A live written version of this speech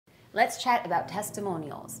Let's chat about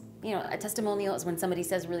testimonials. You know, a testimonial is when somebody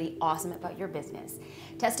says really awesome about your business.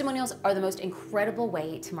 Testimonials are the most incredible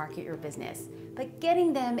way to market your business, but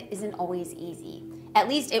getting them isn't always easy. At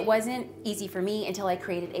least it wasn't easy for me until I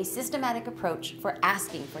created a systematic approach for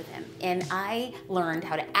asking for them. And I learned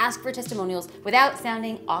how to ask for testimonials without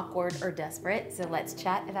sounding awkward or desperate. So let's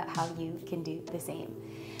chat about how you can do the same.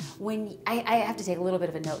 I have to take a little bit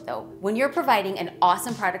of a note though. When you're providing an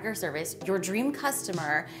awesome product or service, your dream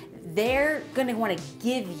customer, they're gonna wanna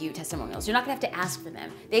give you testimonials. You're not gonna have to ask for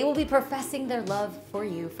them. They will be professing their love for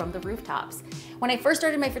you from the rooftops. When I first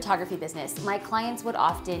started my photography business, my clients would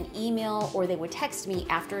often email or they would text me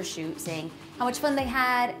after a shoot saying how much fun they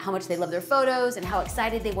had, how much they loved their photos, and how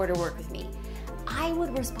excited they were to work with me. I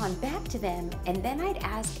would respond back to them and then I'd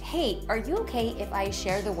ask, hey, are you okay if I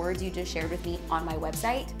share the words you just shared with me on my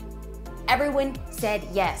website? Everyone said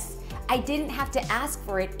yes. I didn't have to ask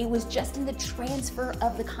for it. It was just in the transfer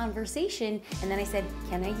of the conversation. And then I said,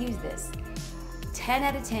 can I use this? 10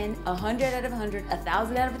 out of 10, 100 out of 100,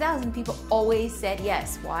 1,000 out of 1,000 people always said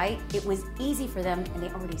yes. Why? It was easy for them and they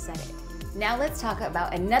already said it. Now let's talk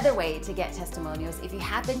about another way to get testimonials if you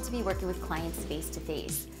happen to be working with clients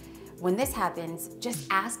face-to-face. When this happens, just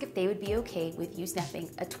ask if they would be okay with you snapping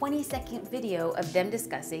a 20-second video of them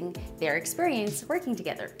discussing their experience working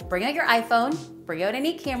together. Bring out your iPhone, bring out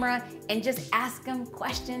any camera, and just ask them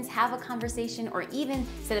questions, have a conversation, or even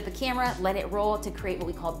set up a camera, let it roll to create what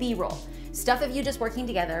we call B-roll. Stuff of you just working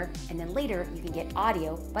together, and then later you can get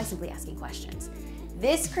audio by simply asking questions.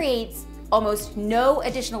 This creates almost no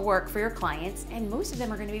additional work for your clients, and most of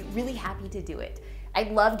them are going to be really happy to do it. I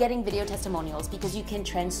love getting video testimonials because you can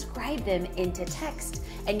transcribe them into text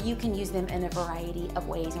and you can use them in a variety of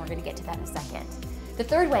ways, and we're going to get to that in a second. The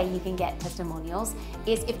third way you can get testimonials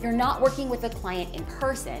is if you're not working with a client in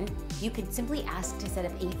person, you can simply ask to set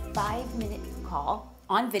up a 5-minute call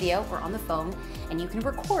on video or on the phone, and you can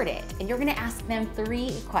record it, and you're going to ask them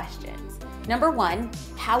 3 questions. Number 1,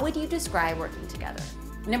 how would you describe working together?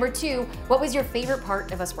 Number 2, what was your favorite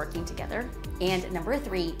part of us working together? And number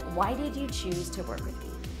 3, why did you choose to work with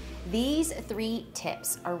me? These 3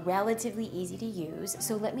 tips are relatively easy to use,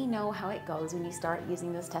 so let me know how it goes when you start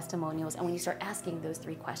using those testimonials and when you start asking those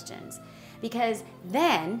 3 questions. Because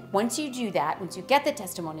then, once you do that, once you get the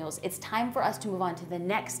testimonials, it's time for us to move on to the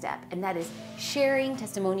next step, and that is sharing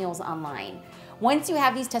testimonials online. Once you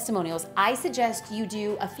have these testimonials, I suggest you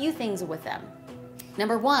do a few things with them.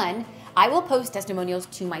 Number 1, I will post testimonials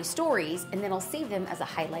to my stories and then I'll save them as a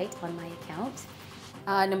highlight on my account.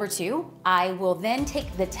 Number 2, I will then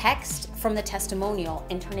take the text from the testimonial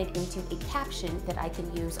and turn it into a caption that I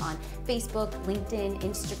can use on Facebook, LinkedIn,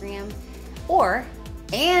 Instagram, or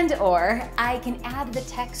I can add the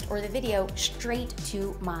text or the video straight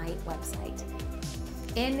to my website.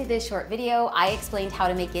 In this short video, I explained how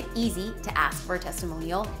to make it easy to ask for a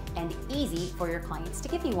testimonial and easy for your clients to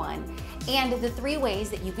give you one, and the 3 ways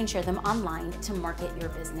that you can share them online to market your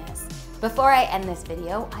business. Before I end this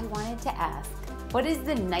video, I wanted to ask, what is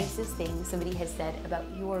the nicest thing somebody has said about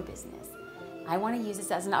your business? I want to use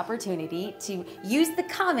this as an opportunity to use the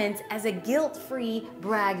comments as a guilt-free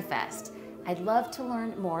brag fest. I'd love to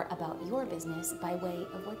learn more about your business by way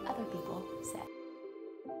of what other people said.